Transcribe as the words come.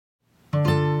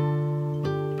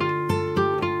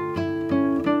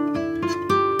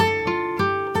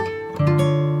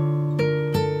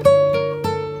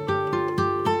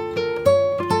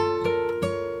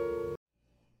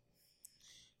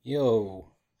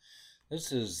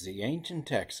This is the Ancient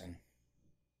Texan,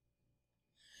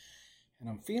 and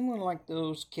I'm feeling like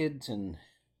those kids and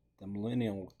the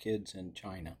millennial kids in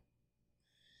China.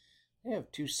 They have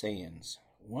two sayings.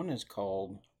 One is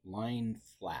called lying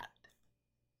flat.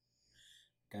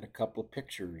 Got a couple of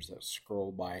pictures that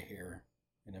scroll by here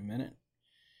in a minute,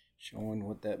 showing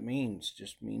what that means.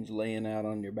 Just means laying out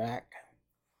on your back.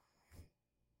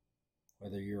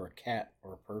 Whether you're a cat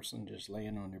or a person, just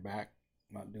laying on your back,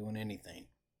 not doing anything.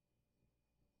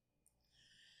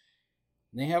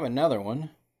 And they have another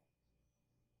one,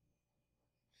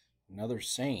 another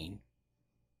saying,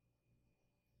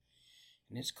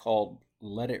 and it's called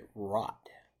let it rot.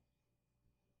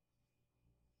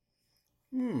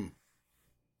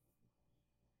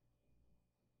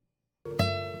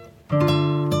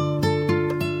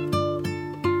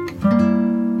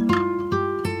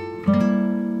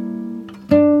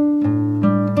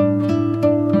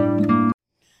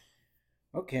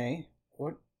 Okay,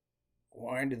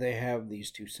 why do they have these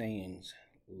two sayings?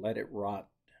 Let it rot,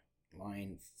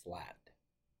 lying flat. Do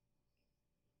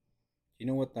you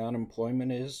know what the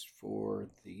unemployment is for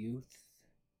the youth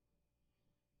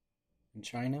in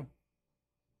China?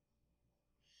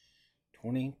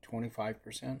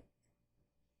 25%.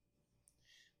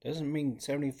 Doesn't mean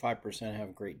 75%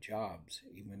 have great jobs,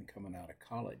 even coming out of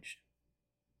college.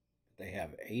 But they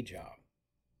have a job.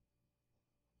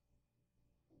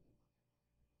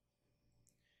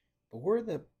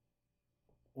 But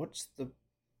what's the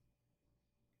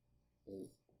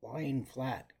lying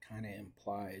flat kind of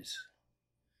implies,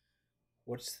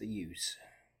 what's the use?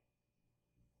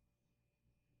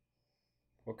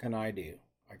 What can I do?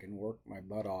 I can work my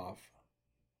butt off.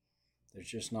 There's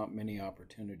just not many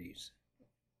opportunities,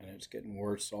 and it's getting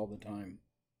worse all the time.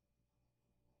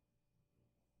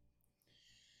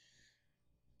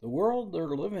 The world they're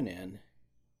living in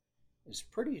is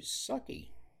pretty sucky.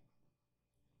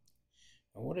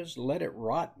 Now, what does let it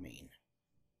rot mean?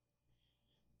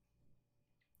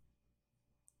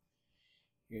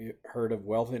 You heard of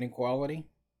wealth inequality?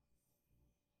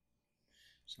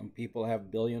 Some people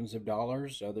have billions of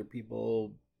dollars, other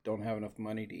people don't have enough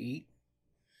money to eat.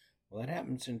 Well, that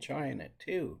happens in China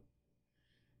too.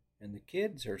 And the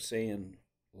kids are saying,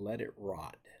 let it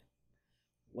rot.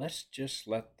 Let's just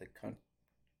let the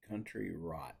country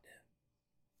rot.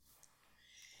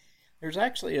 There's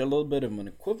actually a little bit of an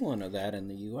equivalent of that in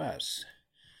the U.S.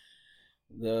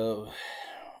 The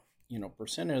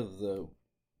percent of the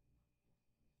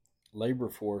labor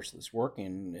force that's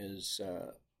working is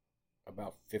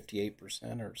about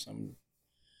 58% or some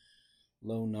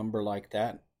low number like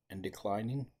that, and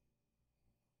declining.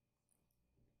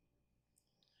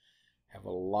 Have a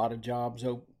lot of jobs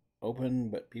open,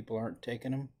 but people aren't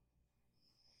taking them.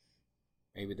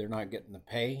 Maybe they're not getting the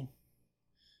pay.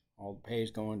 All the pay is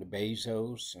going to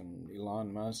Bezos and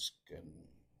Elon Musk and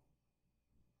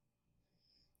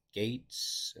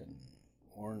Gates and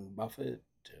Warren Buffett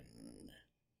and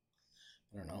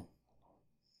I don't know.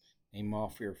 Name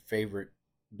off your favorite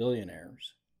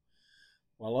billionaires.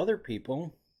 While other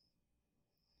people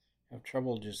have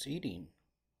trouble just eating.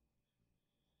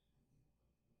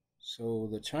 So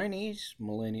the Chinese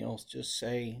millennials just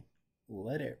say,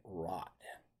 let it rot.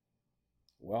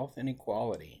 Wealth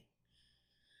inequality.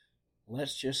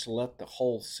 Let's just let the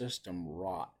whole system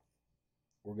rot.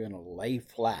 We're going to lay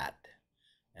flat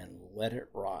and let it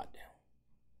rot.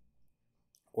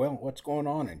 Well, what's going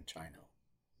on in China?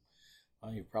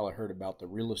 Well, you've probably heard about the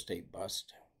real estate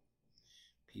bust.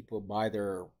 People buy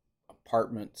their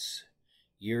apartments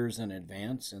years in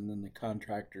advance, and then the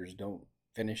contractors don't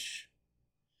finish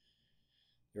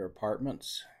their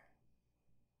apartments.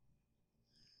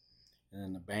 And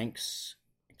then the banks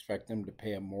expect them to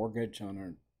pay a mortgage on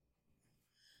an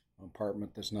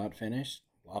apartment that's not finished.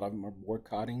 A lot of them are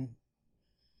boycotting.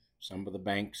 Some of the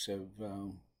banks have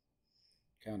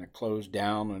kind of closed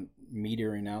down and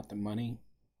metering out the money.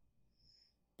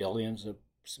 Billions have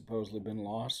supposedly been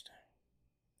lost.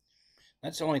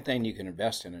 That's the only thing you can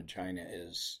invest in China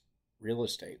is real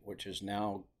estate, which has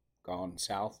now gone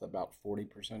south about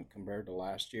 40% compared to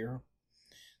last year.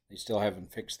 They still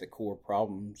haven't fixed the core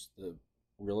problems. The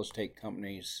real estate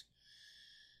companies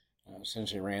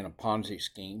essentially ran a Ponzi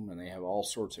scheme, and they have all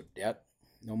sorts of debt,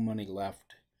 no money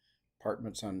left,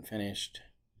 apartments unfinished.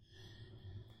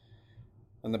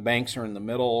 And the banks are in the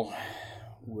middle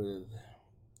with,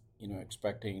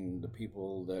 expecting the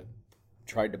people that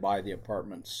tried to buy the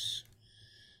apartments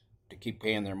to keep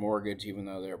paying their mortgage even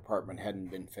though their apartment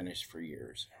hadn't been finished for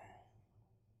years.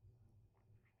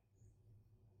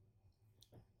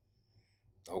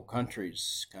 The whole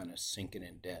country's kind of sinking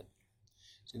in debt.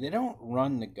 See, they don't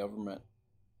run the government.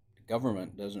 The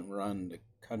government doesn't run the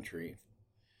country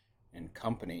and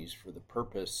companies for the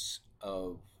purpose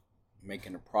of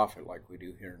making a profit like we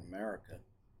do here in America.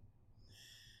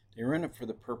 They're in it for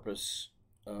the purpose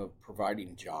of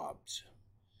providing jobs.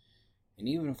 And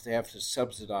even if they have to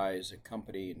subsidize a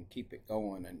company and keep it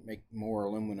going and make more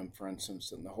aluminum, for instance,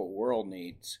 than the whole world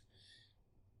needs,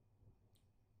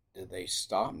 do they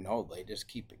stop? No, they just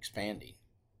keep expanding.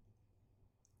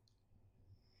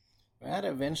 That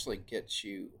eventually gets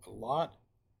you a lot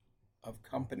of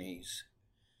companies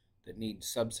that need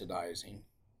subsidizing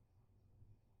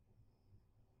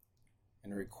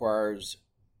and requires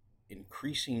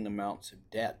increasing amounts of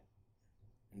debt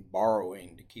and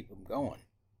borrowing to keep them going.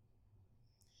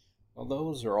 Well,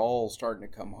 those are all starting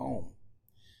to come home.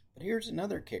 But here's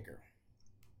another kicker.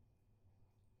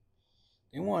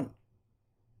 They want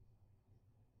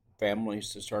families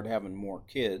to start having more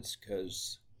kids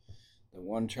because the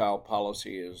one-child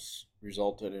policy has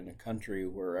resulted in a country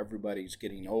where everybody's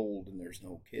getting old and there's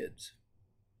no kids.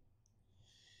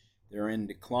 They're in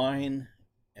decline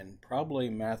and probably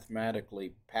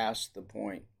mathematically past the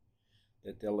point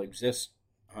that they'll exist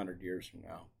 100 years from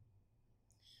now.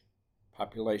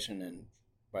 Population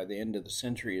by the end of the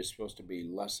century is supposed to be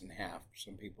less than half.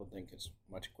 Some people think it's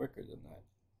much quicker than that.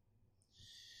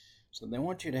 So they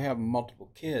want you to have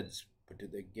multiple kids, but do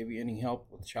they give you any help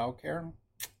with child care?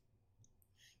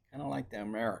 Kind of like the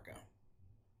America.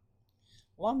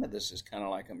 A lot of this is kind of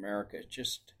like America,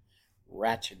 just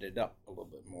ratcheted up a little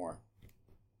bit more.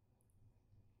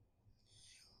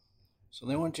 So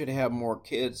they want you to have more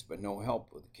kids, but no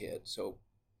help with the kids. So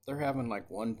they're having like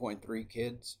 1.3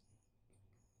 kids.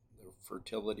 The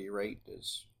fertility rate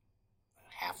is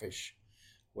halfish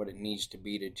what it needs to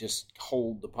be to just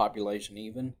hold the population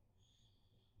even.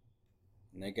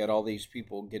 And they got all these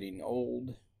people getting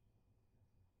old.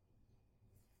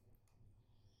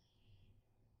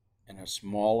 And a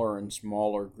smaller and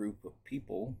smaller group of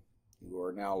people who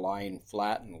are now lying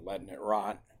flat and letting it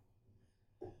rot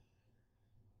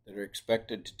that are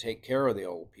expected to take care of the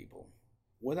old people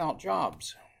without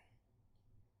jobs.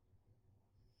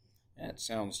 That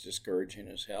sounds discouraging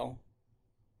as hell.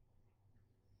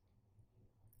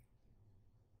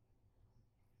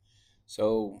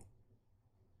 So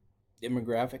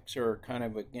demographics are kind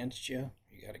of against you.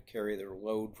 You got to carry their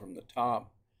load from the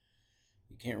top.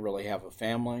 You can't really have a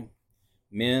family.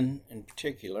 Men in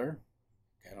particular,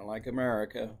 kind of like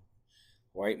America,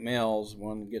 white males,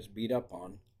 one gets beat up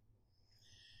on.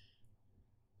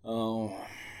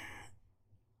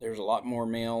 There's a lot more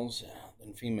males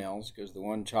than females because they're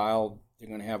going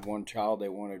to have one child. They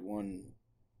wanted one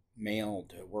male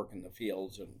to work in the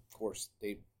fields, and of course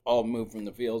they all moved from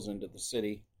the fields into the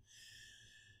city.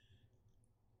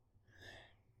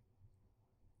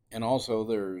 And also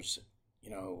there's,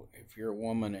 if you're a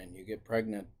woman and you get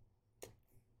pregnant,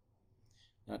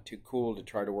 not too cool to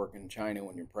try to work in China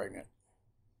when you're pregnant.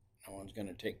 No one's going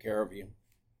to take care of you.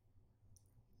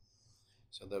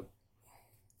 So the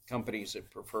companies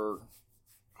that prefer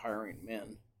hiring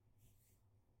men,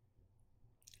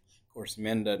 of course,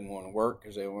 men doesn't want to work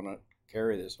because they want to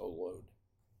carry this whole load.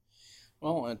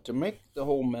 Well, and to make the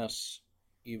whole mess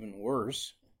even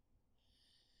worse,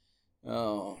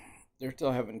 they're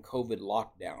still having COVID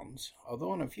lockdowns.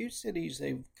 Although in a few cities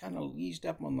they've kind of eased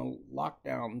up on the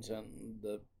lockdowns, and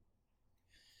the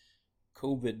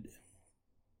COVID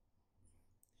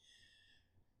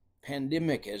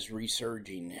pandemic is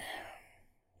resurging.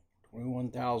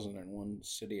 21,000 in one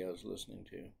city I was listening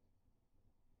to.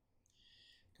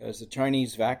 Because the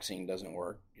Chinese vaccine doesn't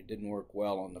work. It didn't work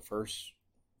well on the first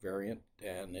variant,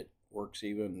 and it works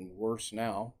even worse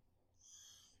now.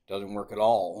 It doesn't work at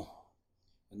all.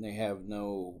 And they have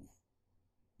no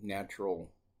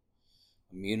natural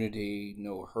immunity,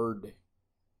 no herd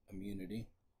immunity.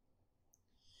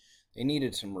 They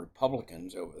needed some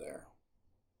Republicans over there.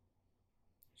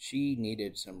 She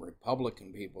needed some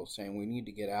Republican people saying we need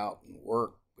to get out and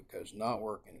work because not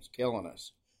working is killing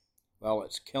us. Well,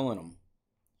 it's killing them.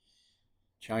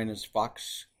 China's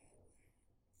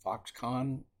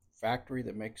Foxconn factory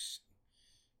that makes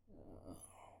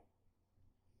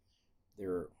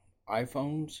their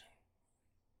iPhones.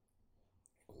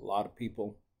 A lot of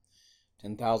people,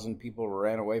 10,000 people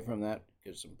ran away from that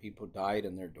because some people died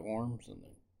in their dorms, and the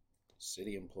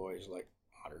city employs like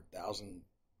 100,000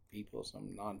 people,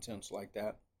 some nonsense like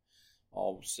that,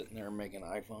 all sitting there making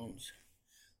iPhones.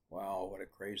 Wow, what a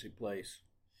crazy place.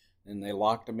 And they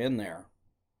locked them in there.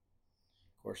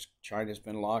 Of course, China's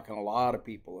been locking a lot of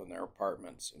people in their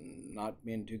apartments and not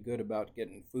being too good about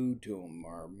getting food to them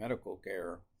or medical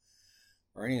care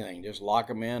or anything. Just lock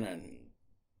them in and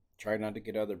try not to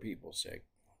get other people sick.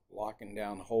 locking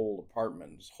down whole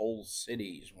apartments, whole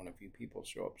cities when a few people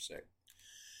show up sick.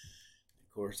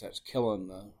 Of course, that's killing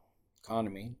the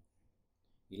economy.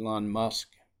 Elon Musk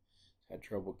had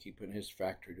trouble keeping his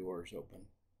factory doors open.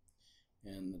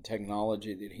 And the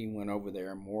technology that he went over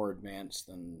there, more advanced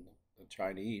than the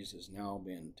Chinese, is now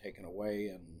being taken away.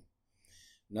 And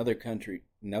another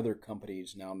company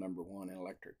is now number one in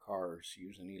electric cars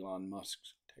using Elon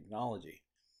Musk's technology.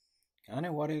 Kind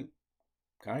of what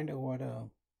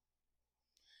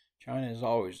China has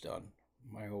always done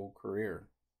my whole career.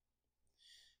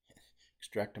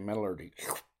 Extract the metallurgy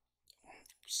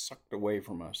sucked away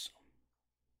from us.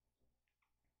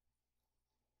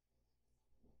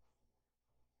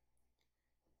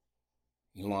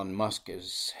 Elon Musk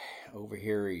is over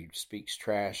here. He speaks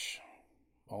trash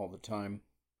all the time.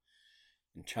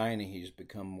 In China, he's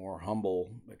become more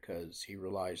humble because he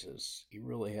realizes he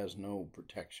really has no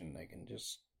protection. They can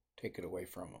just take it away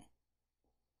from him.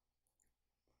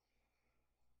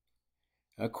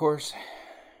 Of course,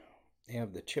 they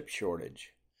have the chip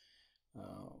shortage.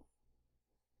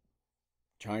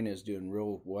 China is doing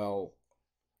real well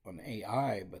on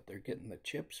AI, but they're getting the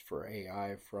chips for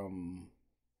AI from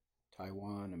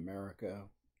Taiwan, America,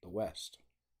 the West.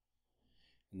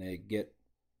 And they get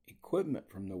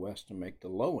equipment from the West to make the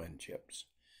low-end chips.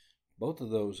 Both of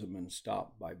those have been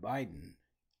stopped by Biden.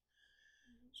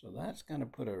 So that's going to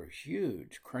put a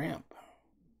huge cramp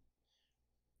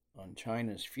on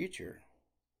China's future.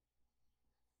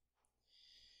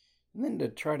 And then to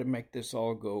try to make this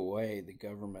all go away, the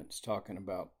government's talking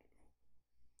about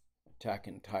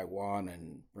attacking Taiwan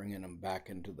and bringing them back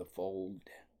into the fold.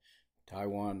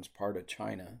 Taiwan's part of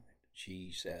China,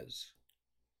 Xi says.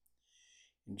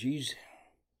 And Xi's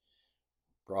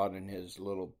brought in his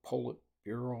little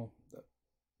Politburo,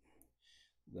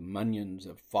 the minions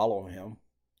that follow him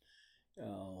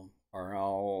are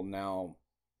all now,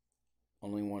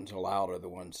 only ones allowed are the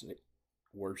ones that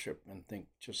worship and think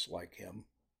just like him.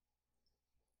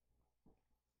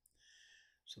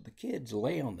 So the kids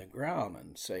lay on the ground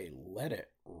and say, let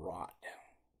it rot.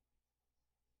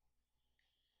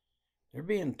 They're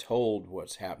being told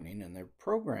what's happening, and they're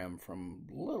programmed from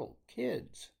little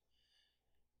kids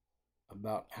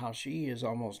about how Xi is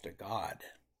almost a god.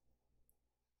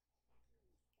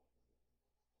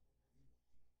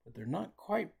 But they're not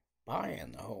quite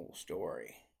buying the whole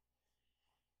story.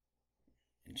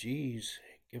 And Xi's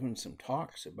given some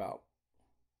talks about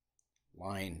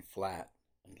lying flat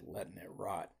and letting it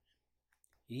rot.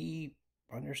 He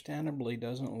understandably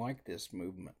doesn't like this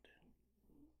movement.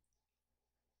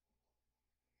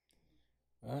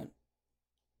 But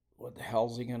what the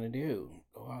hell's he going to do?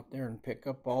 Go out there and pick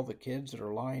up all the kids that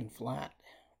are lying flat?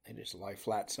 They just lie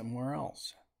flat somewhere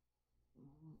else.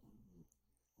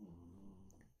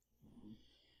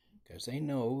 Because they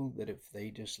know that if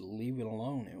they just leave it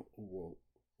alone, it will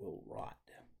rot.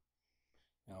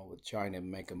 Now with China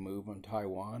make a move on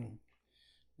Taiwan,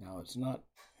 now it's not,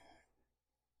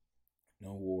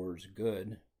 no war is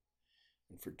good.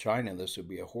 And for China, this would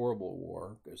be a horrible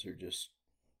war because they're just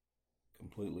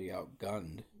completely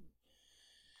outgunned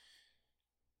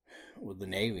with the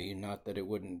Navy. Not that it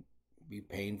wouldn't be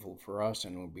painful for us,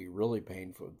 and it would be really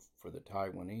painful for the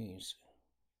Taiwanese.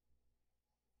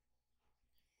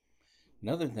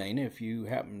 Another thing, if you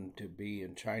happen to be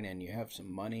in China and you have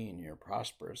some money and you're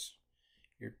prosperous,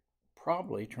 you're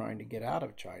probably trying to get out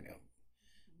of China.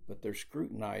 But they're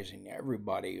scrutinizing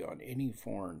everybody on any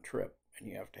foreign trip, and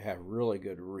you have to have really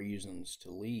good reasons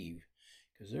to leave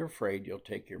because they're afraid you'll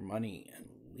take your money and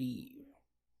leave.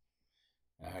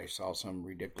 I saw some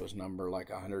ridiculous number like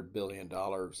 $100 billion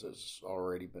has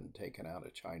already been taken out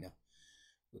of China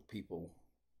with people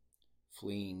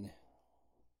fleeing.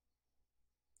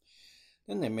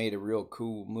 Then they made a real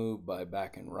cool move by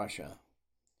backing Russia.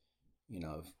 You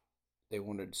know, they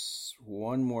wanted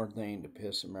one more thing to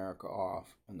piss America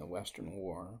off in the Western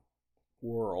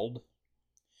world,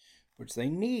 which they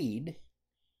need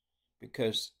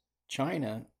because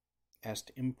China has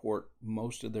to import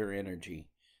most of their energy.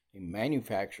 They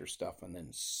manufacture stuff and then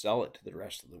sell it to the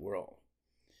rest of the world.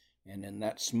 And in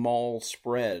that small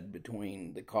spread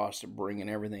between the cost of bringing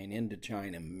everything into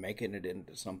China and making it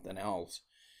into something else,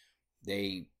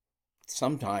 they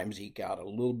sometimes eke out a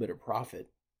little bit of profit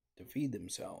to feed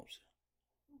themselves.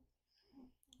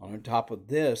 On top of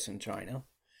this, in China,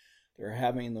 they're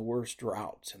having the worst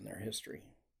droughts in their history.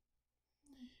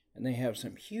 And they have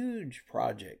some huge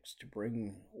projects to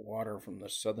bring water from the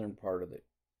southern part of the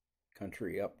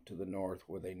country up to the north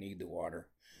where they need the water.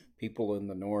 People in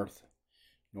the north,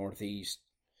 northeast,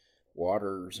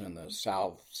 waters in the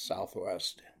south,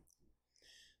 southwest.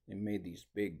 They made these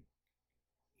big,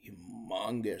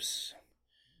 humongous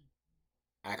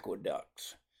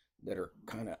aqueducts that are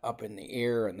kind of up in the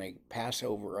air and they pass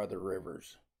over other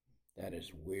rivers. That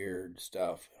is weird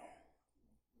stuff.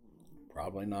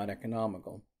 Probably not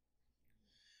economical,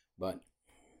 but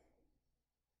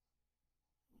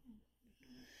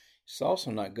it's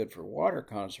also not good for water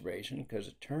conservation because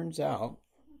it turns out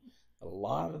a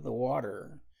lot of the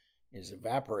water is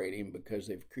evaporating because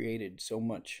they've created so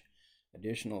much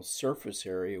additional surface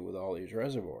area with all these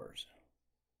reservoirs.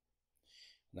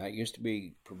 And that used to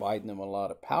be providing them a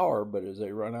lot of power, but as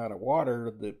they run out of water,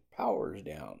 the power's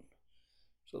down.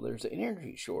 So there's an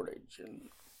energy shortage. And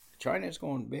China's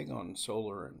going big on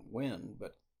solar and wind,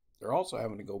 but they're also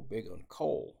having to go big on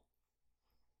coal.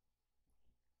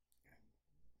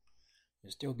 They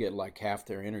still get like half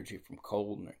their energy from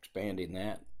coal, and they're expanding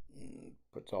that, and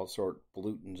puts all sorts of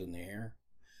pollutants in the air.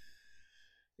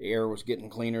 The air was getting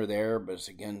cleaner there, but it's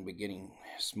again getting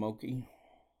smoky.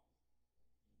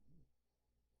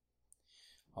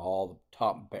 All the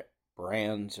top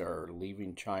brands are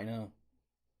leaving China.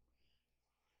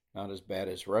 Not as bad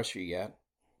as Russia yet,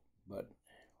 but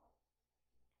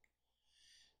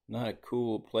not a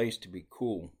cool place to be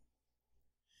cool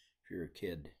if you're a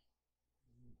kid.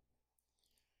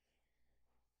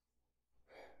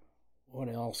 What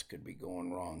else could be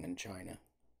going wrong in China?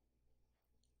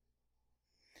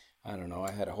 I don't know.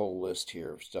 I had a whole list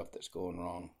here of stuff that's going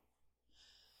wrong.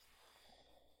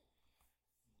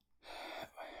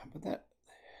 But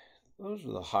those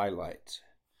are the highlights.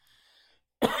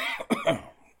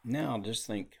 Now just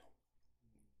think,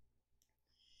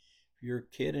 if you're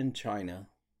a kid in China,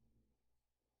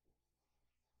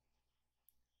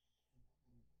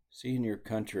 seeing your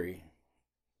country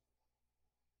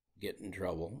get in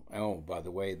trouble. Oh, by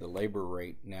the way, the labor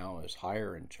rate now is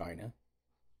higher in China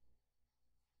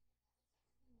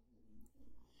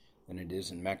than it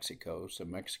is in Mexico. So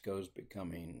Mexico's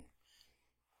becoming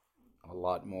a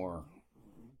lot more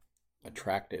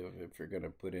attractive if you're going to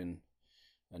put in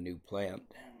a new plant.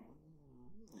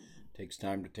 It takes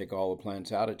time to take all the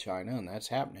plants out of China, and that's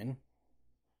happening.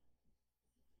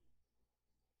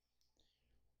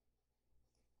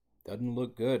 Doesn't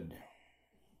look good.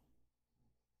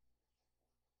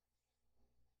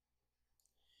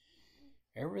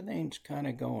 Everything's kind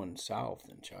of going south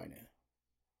in China.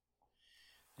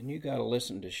 And you got to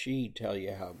listen to Xi tell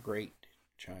you how great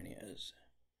China is.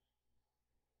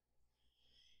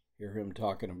 Hear him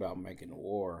talking about making a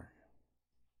war.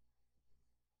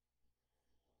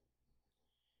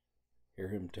 Hear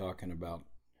him talking about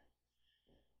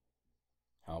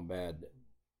how bad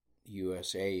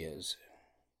USA is.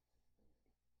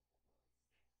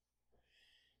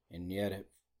 And yet, if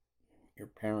your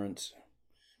parents,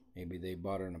 maybe they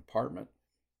bought an apartment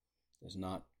that's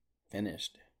not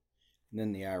finished. And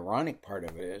then the ironic part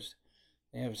of it is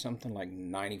they have something like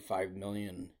 95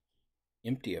 million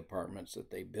empty apartments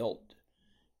that they built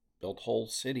whole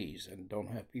cities and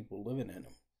don't have people living in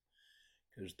them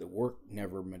because the work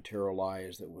never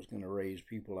materialized that was going to raise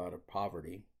people out of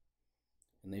poverty.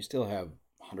 And they still have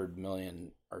 100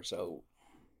 million or so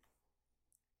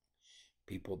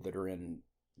people that are in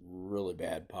really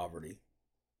bad poverty.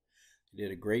 They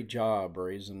did a great job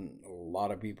raising a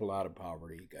lot of people out of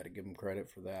poverty. You got to give them credit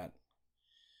for that.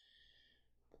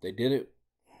 But they did it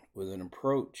with an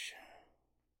approach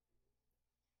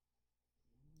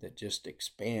that just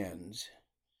expands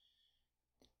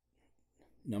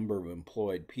number of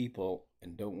employed people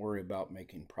and don't worry about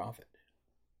making profit.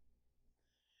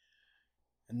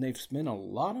 And they've spent a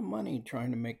lot of money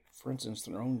trying to make, for instance,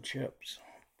 their own chips.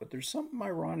 But there's something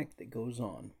ironic that goes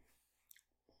on.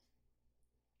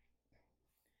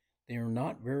 They are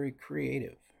not very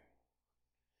creative.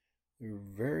 They're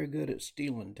very good at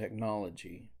stealing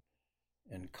technology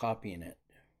and copying it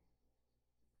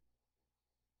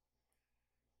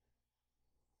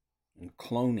and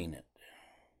cloning it.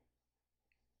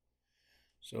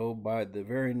 So by the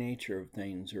very nature of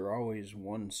things, they're always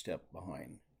one step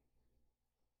behind.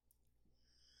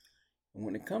 And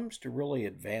when it comes to really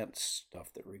advanced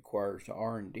stuff that requires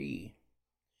R&D,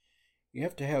 you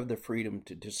have to have the freedom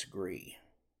to disagree.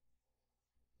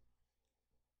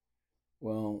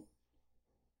 Well,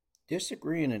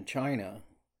 disagreeing in China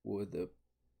with the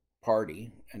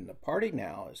party, and the party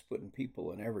now is putting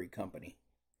people in every company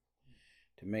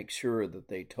to make sure that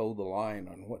they toe the line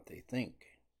on what they think.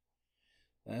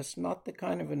 That's not the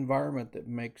kind of environment that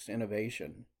makes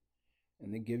innovation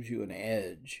and that gives you an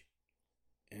edge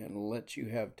and lets you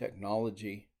have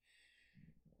technology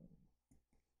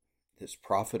that's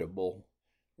profitable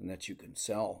and that you can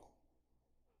sell.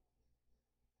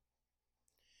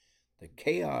 The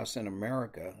chaos in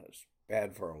America is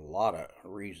bad for a lot of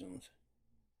reasons.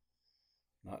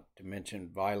 not to mention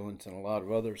violence and a lot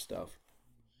of other stuff,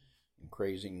 and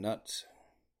crazy nuts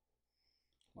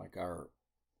like our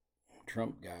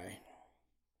Trump guy.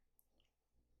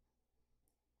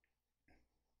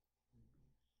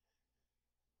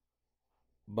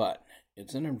 But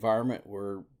it's an environment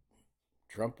where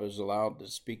Trump is allowed to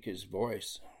speak his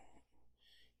voice.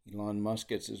 Elon Musk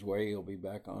gets his way, he'll be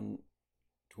back on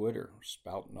Twitter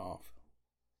spouting off.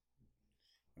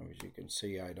 As you can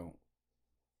see, I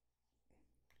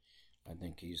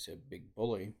think he's a big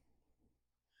bully.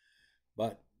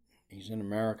 But he's in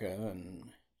America,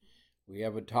 and we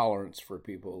have a tolerance for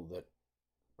people that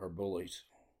are bullies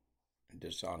and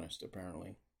dishonest,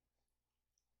 apparently.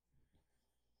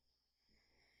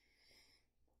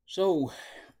 So,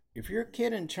 if you're a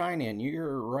kid in China and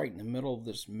you're right in the middle of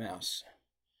this mess,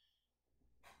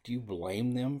 do you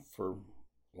blame them for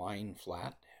lying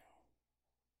flat?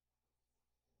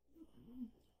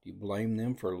 Do you blame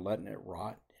them for letting it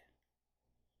rot?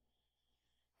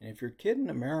 And if you're a kid in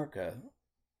America,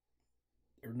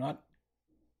 they're not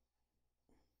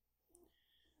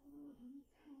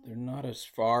as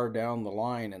far down the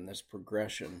line in this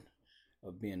progression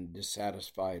of being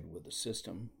dissatisfied with the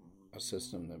system, a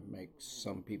system that makes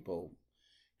some people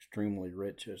extremely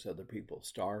rich as other people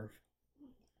starve.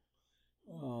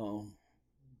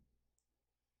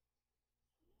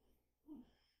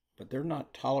 But they're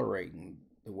not tolerating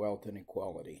the wealth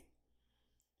inequality.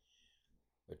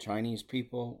 The Chinese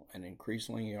people, and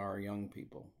increasingly our young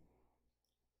people.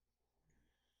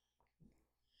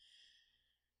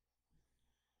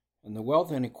 And the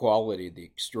wealth inequality, the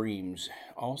extremes,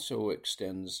 also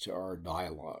extends to our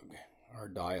dialogue. Our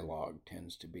dialogue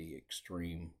tends to be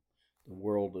extreme. The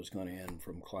world is going to end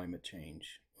from climate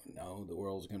change. No, the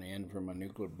world's going to end from a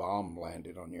nuclear bomb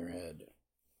landed on your head,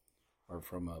 or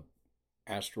from an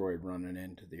asteroid running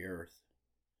into the earth.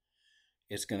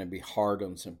 It's going to be hard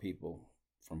on some people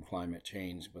from climate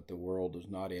change, but the world is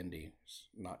not ending. It's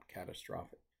not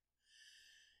catastrophic.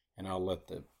 And I'll let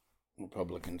the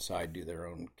Republican side do their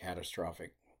own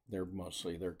catastrophic. Their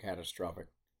catastrophic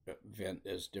event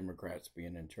is Democrats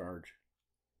being in charge.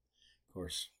 Of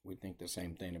course, we think the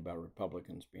same thing about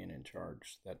Republicans being in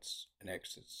charge. That's an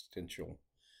existential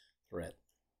threat.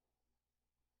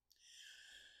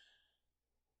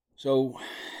 So,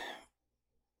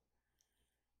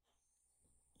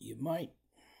 you might,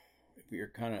 if you're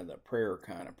kind of the prayer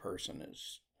kind of person,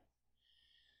 is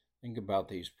think about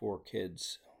these poor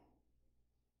kids,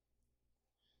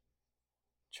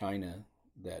 China,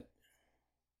 that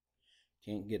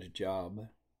can't get a job,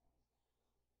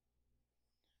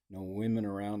 no women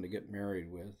around to get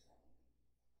married with,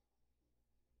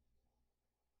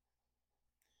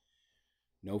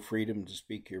 no freedom to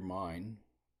speak your mind,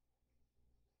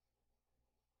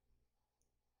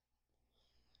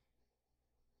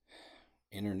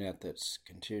 internet that's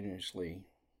continuously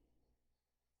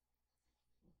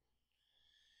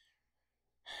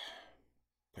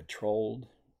controlled.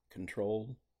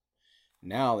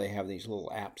 Now they have these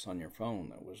little apps on your phone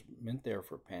that was meant there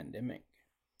for pandemic,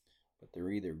 but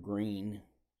they're either green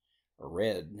or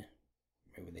red.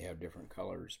 Maybe they have different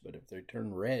colors, but if they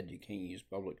turn red, you can't use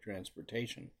public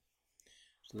transportation.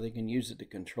 So they can use it to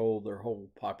control their whole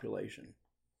population.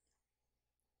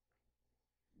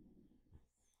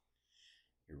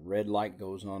 Your red light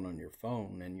goes on your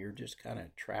phone, and you're just kind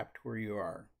of trapped where you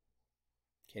are.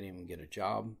 Can't even get a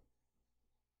job,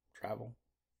 travel.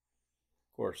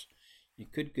 Of course, you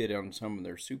could get on some of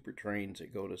their super trains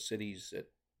that go to cities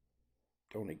that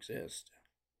don't exist,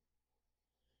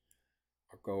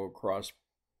 or go across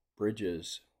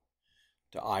bridges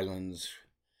to islands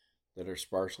that are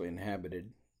sparsely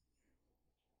inhabited.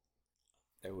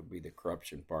 That would be the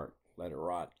corruption part. Let it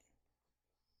rot.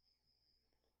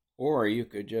 Or you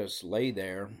could just lay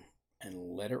there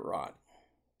and let it rot.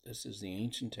 This is the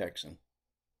Ancient Texan.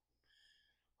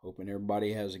 Hoping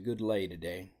everybody has a good lay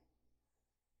today.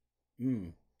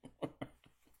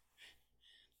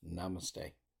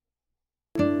 Namaste.